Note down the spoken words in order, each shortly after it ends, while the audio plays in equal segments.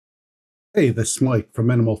Hey, this is Mike from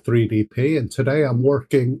Minimal 3DP, and today I'm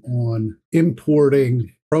working on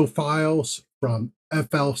importing profiles from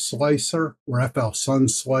FLSlicer or FLSun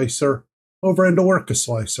Slicer over into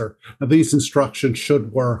OrcaSlicer. Now, these instructions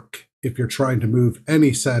should work if you're trying to move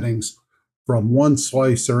any settings from one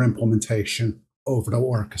slicer implementation over to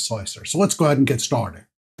OrcaSlicer. So let's go ahead and get started.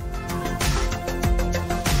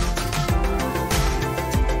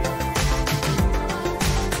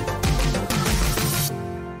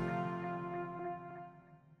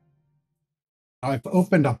 I've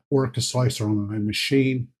opened up Orca Slicer on my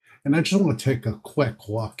machine, and I just want to take a quick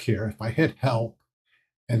look here. If I hit Help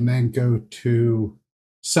and then go to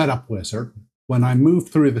Setup Wizard, when I move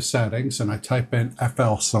through the settings and I type in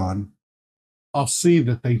FLSun, I'll see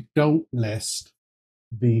that they don't list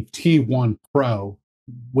the T1 Pro,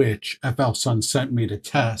 which FLSun sent me to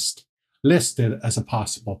test, listed as a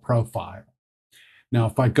possible profile. Now,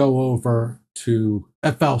 if I go over to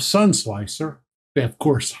FLSun Slicer, they of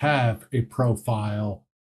course have a profile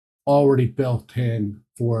already built in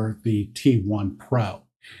for the T1 Pro.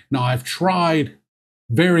 Now, I've tried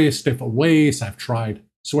various different ways. I've tried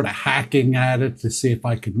sort of hacking at it to see if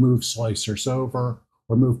I could move slicers over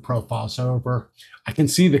or move profiles over. I can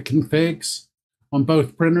see the configs on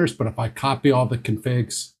both printers, but if I copy all the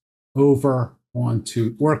configs over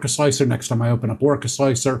onto OrcaSlicer, next time I open up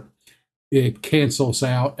OrcaSlicer, it cancels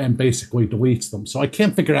out and basically deletes them. So I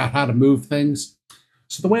can't figure out how to move things.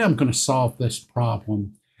 So the way I'm going to solve this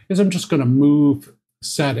problem is I'm just going to move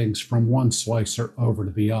settings from one slicer over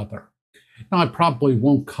to the other. Now, I probably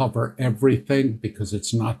won't cover everything because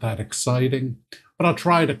it's not that exciting, but I'll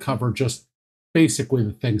try to cover just basically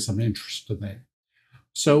the things I'm interested in.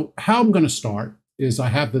 So how I'm going to start is I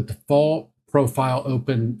have the default profile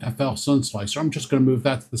open FLSun Slicer. I'm just going to move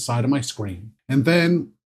that to the side of my screen. And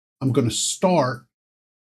then I'm going to start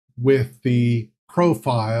with the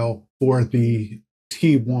profile for the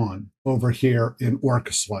T1 over here in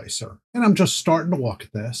OrcaSlicer. And I'm just starting to look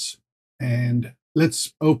at this. And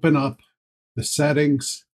let's open up the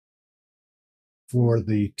settings for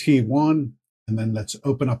the T1. And then let's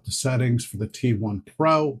open up the settings for the T1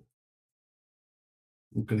 Pro.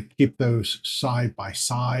 We're going to keep those side by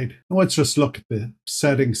side. And let's just look at the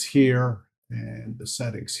settings here and the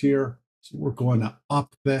settings here. So we're going to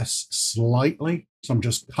up this slightly. So I'm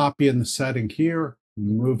just copying the setting here,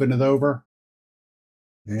 moving it over,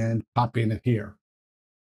 and copying it here.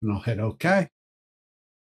 And I'll hit OK,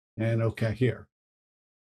 and OK here.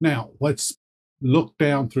 Now, let's look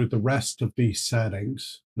down through the rest of these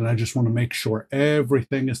settings, and I just want to make sure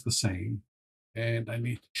everything is the same. And I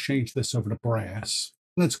need to change this over to brass.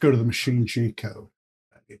 Let's go to the machine G code.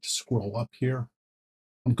 I need to scroll up here.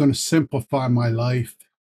 I'm going to simplify my life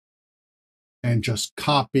and just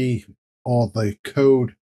copy all the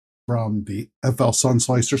code from the FLSun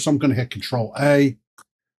Slicer. So I'm going to hit Control A,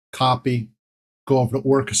 copy, go over to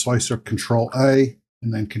OrcaSlicer, Control A,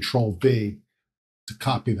 and then Control V to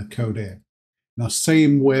copy the code in. Now,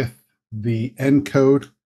 same with the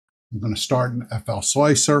encode. I'm going to start in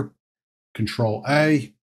FLSlicer, Control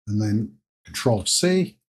A, and then Control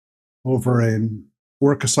C. Over in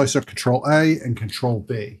OrcaSlicer, Control A and Control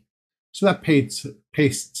V. So that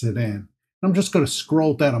pastes it in. I'm just going to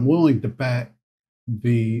scroll down. I'm willing to bet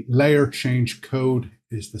the layer change code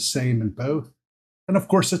is the same in both. And of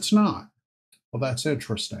course it's not. Well, that's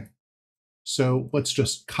interesting. So let's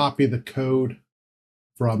just copy the code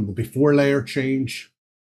from the before layer change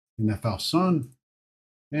in FLSun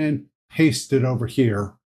and paste it over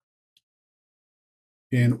here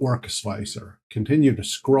in OrcaSlicer. Continue to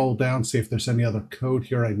scroll down, see if there's any other code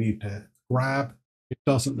here I need to grab. It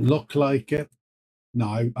doesn't look like it.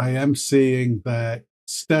 Now, I am seeing that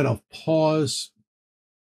instead of pause,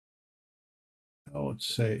 let's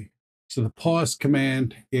see. So the pause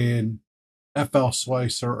command in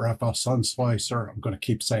FLSlicer or FLSun Slicer, I'm going to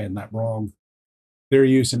keep saying that wrong. They're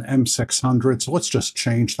using M600, so let's just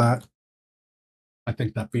change that. I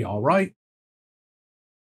think that'd be all right.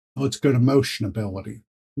 Let's go to motion ability.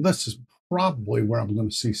 This is probably where I'm going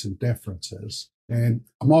to see some differences. And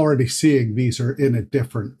I'm already seeing these are in a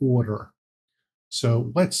different order.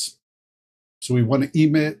 So we want to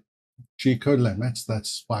emit G-code limits.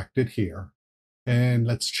 That's selected here. And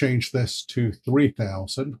let's change this to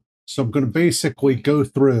 3000. So I'm going to basically go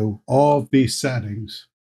through all of these settings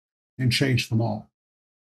and change them all.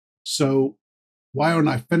 So why don't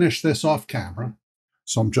I finish this off camera?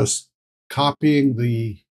 So I'm just copying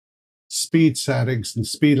the speed settings and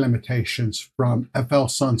speed limitations from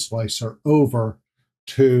FLSun Slicer over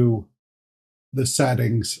to the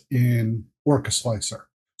settings in OrcaSlicer.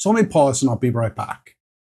 So let me pause and I'll be right back.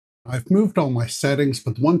 I've moved all my settings,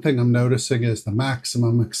 but the one thing I'm noticing is the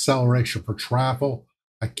maximum acceleration for travel.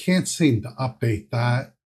 I can't seem to update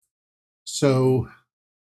that. So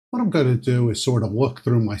what I'm going to do is sort of look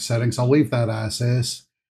through my settings. I'll leave that as is.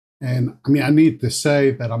 And I mean, I need to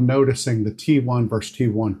say that I'm noticing the T1 versus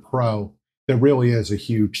T1 Pro, there really is a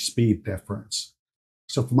huge speed difference.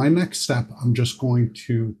 So for my next step, I'm just going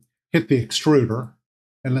to hit the extruder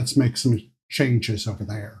and let's make some changes over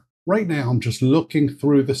there. Right now, I'm just looking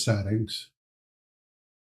through the settings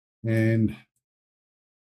and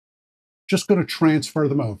just going to transfer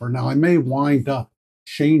them over. Now, I may wind up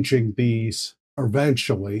changing these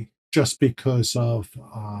eventually just because of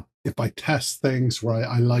if I test things where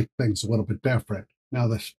I like things a little bit different. Now,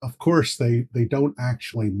 this, of course, they don't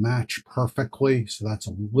actually match perfectly, so that's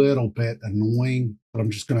a little bit annoying, but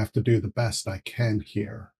I'm just going to have to do the best I can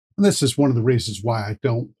here. And this is one of the reasons why I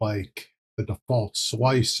don't like the default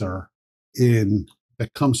slicer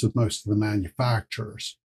that comes with most of the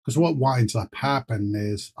manufacturers. Because what winds up happening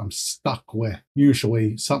is I'm stuck with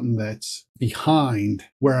usually something that's behind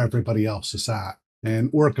where everybody else is at. And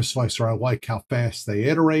Orca Slicer, I like how fast they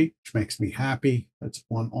iterate, which makes me happy. That's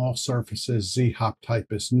on all surfaces. Z-hop type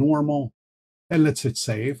is normal. And let's hit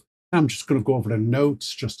save. I'm just going to go over the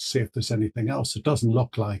notes just to see if there's anything else. It doesn't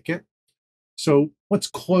look like it. So let's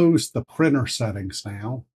close the printer settings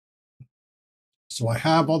now. So I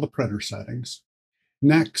have all the printer settings.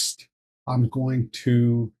 Next, I'm going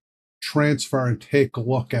to transfer and take a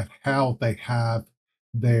look at how they have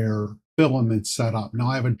their filament set up. Now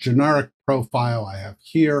I have a generic profile I have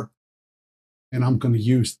here, and I'm going to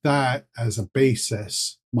use that as a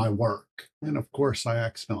basis, my work. And of course, I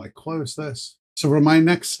accidentally closed this. So for my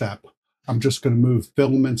next step, I'm just going to move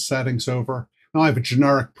filament settings over. Now I have a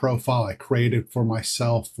generic profile I created for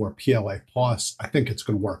myself for PLA Plus. I think it's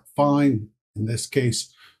going to work fine in this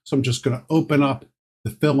case. So I'm just going to open up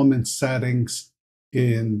the filament settings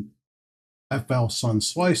in FLSun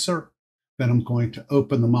Slicer. Then I'm going to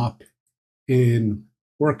open them up in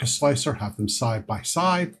OrcaSlicer, have them side by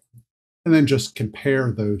side, and then just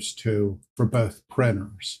compare those two for both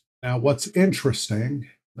printers. Now, what's interesting,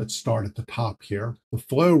 let's start at the top here. The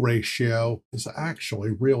flow ratio is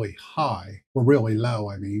actually really high, or really low,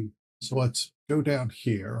 I mean. So let's go down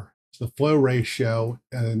here. So the flow ratio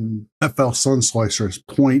in FLSun Slicer is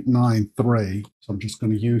 0.93. So I'm just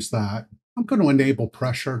going to use that. I'm going to enable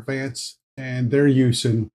pressure advance, and they're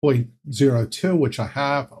using 0.02, which I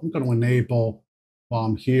have. I'm going to enable, while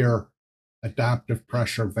I'm here, adaptive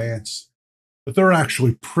pressure advance. But they're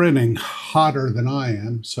actually printing hotter than I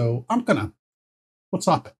am. So I'm going to, let's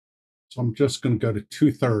up it. So I'm just going to go to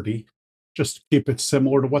 230, just to keep it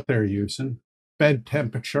similar to what they're using. Bed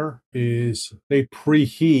temperature is they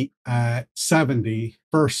preheat at 70,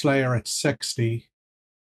 first layer at 60,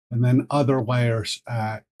 and then other layers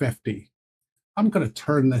at 50. I'm going to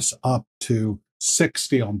turn this up to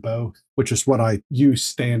 60 on both, which is what I use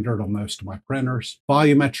standard on most of my printers.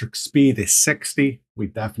 Volumetric speed is 60. We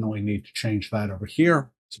definitely need to change that over here.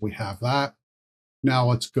 So we have that. Now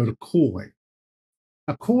let's go to cooling.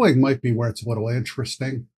 Now cooling might be where it's a little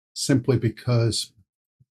interesting, simply because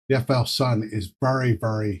the FLSun is very,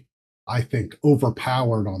 very, I think,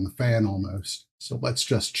 overpowered on the fan almost. So let's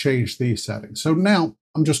just change these settings. So now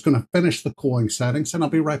I'm just going to finish the cooling settings and I'll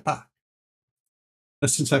be right back. Now,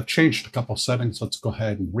 since I've changed a couple settings, let's go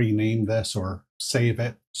ahead and rename this or save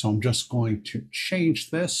it. So I'm just going to change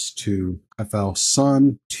this to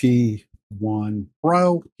FLSun T1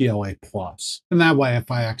 Pro PLA Plus. And that way, if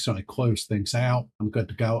I accidentally close things out, I'm good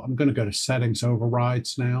to go. I'm going to go to settings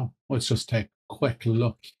overrides now. Let's just take a quick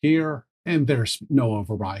look here. And there's no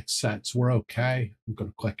override set, so we're okay. I'm going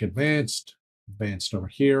to click advanced. Advanced over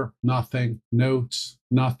here, nothing. Notes,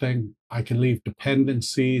 nothing. I can leave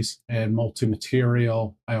dependencies and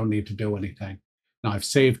multi-material. I don't need to do anything. Now I've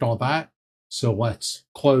saved all that. So let's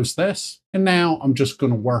close this. And now I'm just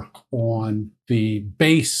going to work on the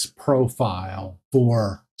base profile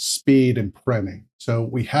for speed and printing. So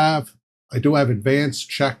I do have advanced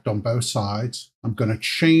checked on both sides. I'm going to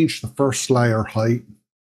change the first layer height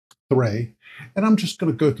 3. And I'm just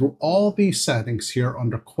going to go through all these settings here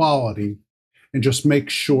under quality and just make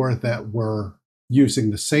sure that we're using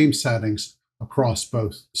the same settings across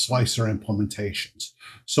both slicer implementations.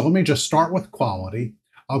 So let me just start with quality.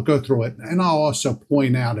 I'll go through it, and I'll also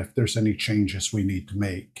point out if there's any changes we need to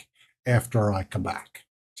make after I come back.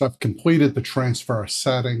 So I've completed the transfer of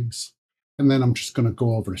settings, and then I'm just going to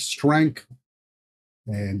go over to strength,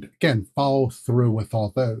 and again, follow through with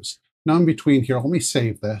all those. Now in between here, let me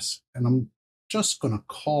save this, and I'm just going to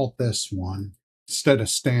call this one, instead of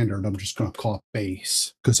standard, I'm just going to call it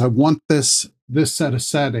base, because I want this set of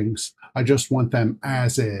settings, I just want them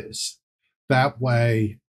as is. That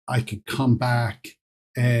way I could come back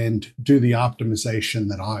and do the optimization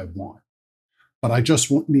that I want. But I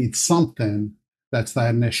just need something that's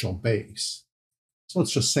that initial base. So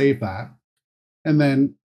let's just save that. And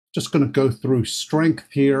then just going to go through strength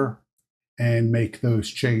here and make those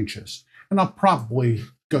changes. And I'll probably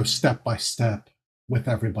go step by step with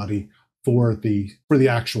everybody for the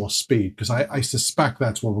actual speed, because I suspect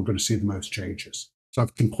that's where we're going to see the most changes. So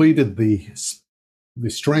I've completed the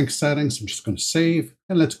strength settings. I'm just going to save,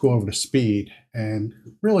 and let's go over to speed and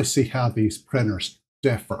really see how these printers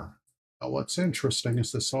differ. Now, what's interesting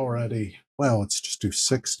is this already, well, let's just do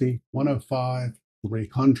 60, 105,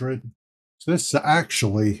 300. So this is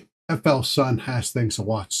actually, FLSun has things a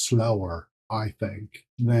lot slower, I think,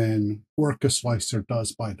 than OrcaSlicer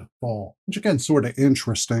does by default, which again, sort of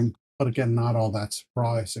interesting, but again, not all that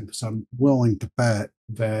surprising, because I'm willing to bet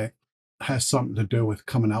that has something to do with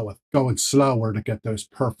going slower to get those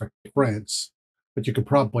perfect prints. But you could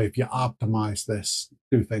probably, if you optimize this,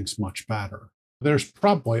 do things much better. There's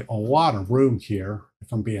probably a lot of room here,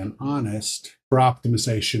 if I'm being honest, for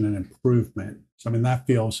optimization and improvement. So, I mean, that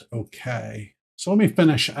feels okay. So let me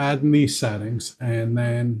finish adding these settings, and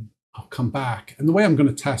then I'll come back. And the way I'm going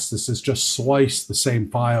to test this is just slice the same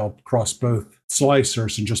file across both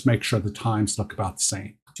slicers and just make sure the times look about the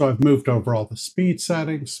same. So I've moved over all the speed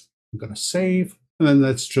settings. I'm going to save, and then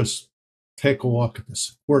let's just take a look at the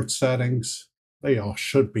support settings. They all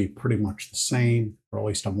should be pretty much the same, or at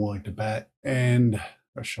least I'm willing to bet. And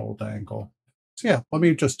threshold angle. So yeah, let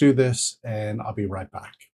me just do this and I'll be right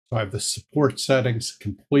back. So I have the support settings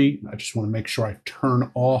complete. I just want to make sure I turn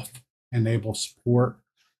off enable support,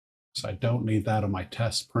 so I don't need that on my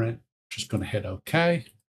test print. Just going to hit OK.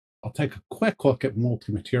 I'll take a quick look at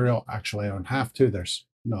multi-material. Actually, I don't have to. There's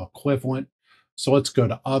no equivalent. So let's go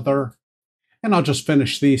to other, and I'll just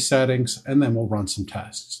finish these settings, and then we'll run some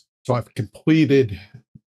tests. So I've completed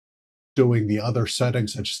doing the other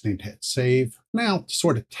settings. I just need to hit save. Now, to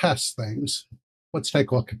sort of test things, let's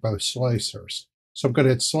take a look at both slicers. So I'm going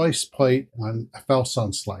to hit slice plate on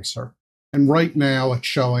FLSun Slicer. And right now it's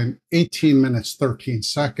showing 18 minutes, 13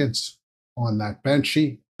 seconds on that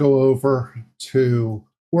benchy. Go over to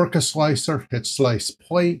OrcaSlicer, hit slice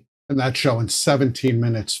plate, and that's showing 17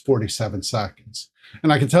 minutes, 47 seconds.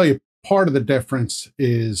 And I can tell you part of the difference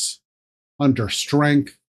is under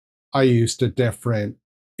strength, I used a different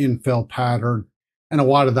infill pattern. And a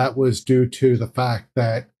lot of that was due to the fact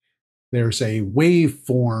that there's a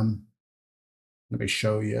waveform. Let me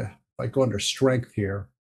show you. If I go under strength here,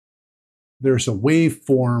 there's a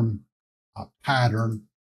waveform pattern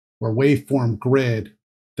or waveform grid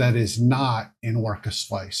that is not in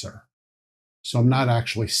OrcaSlicer. So I'm not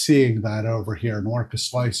actually seeing that over here in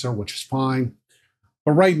OrcaSlicer, which is fine.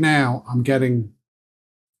 But right now I'm getting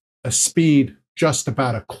a speed just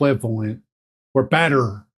about equivalent or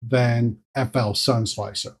better than FLSun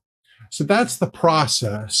Slicer. So that's the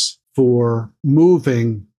process for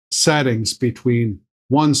moving settings between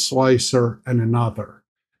one slicer and another.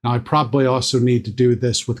 Now, I probably also need to do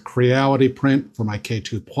this with Creality Print for my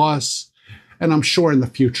K2 Plus, and I'm sure in the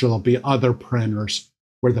future there'll be other printers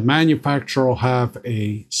where the manufacturer will have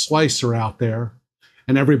a slicer out there,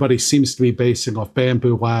 and everybody seems to be basing off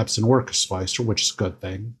Bamboo Labs and OrcaSlicer, which is a good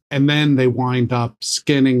thing. And then they wind up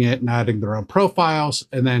skinning it and adding their own profiles,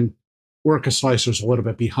 and then OrcaSlicer's a little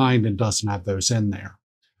bit behind and doesn't have those in there.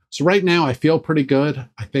 So right now I feel pretty good.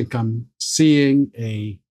 I think I'm seeing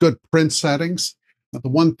a good print settings. But the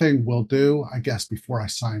one thing we'll do, I guess, before I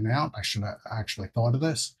sign out, I should have actually thought of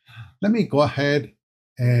this. Let me go ahead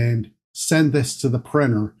and send this to the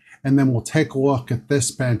printer, and then we'll take a look at this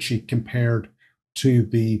benchy compared to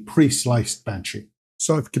the pre-sliced benchy.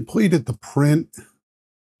 So I've completed the print.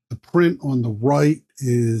 The print on the right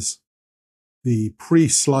is the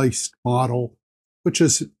pre-sliced model, which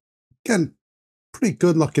is, again, pretty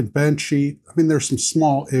good looking benchy. I mean, there's some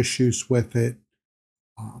small issues with it.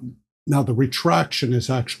 Now the retraction is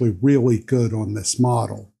actually really good on this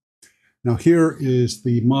model. Now here is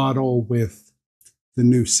the model with the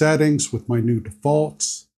new settings, with my new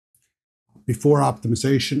defaults before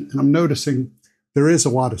optimization. And I'm noticing there is a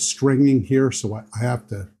lot of stringing here, so I have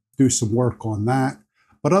to do some work on that.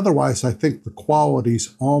 But otherwise, I think the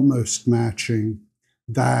quality's almost matching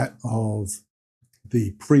that of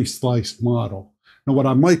the pre-sliced model. Now, what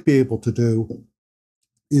I might be able to do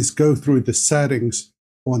is go through the settings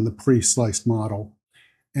on the pre-sliced model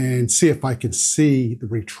and see if I can see the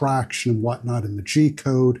retraction and whatnot in the G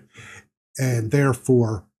code, and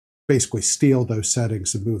therefore basically steal those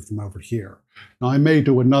settings and move them over here. Now, I may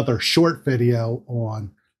do another short video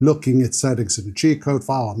on looking at settings in the G code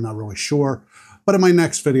file. I'm not really sure, But in my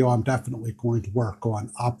next video, I'm definitely going to work on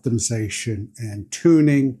optimization and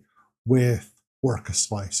tuning with Orca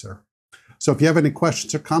Slicer. So if you have any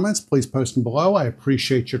questions or comments, please post them below. I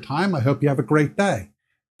appreciate your time. I hope you have a great day.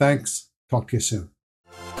 Thanks. Talk to you soon.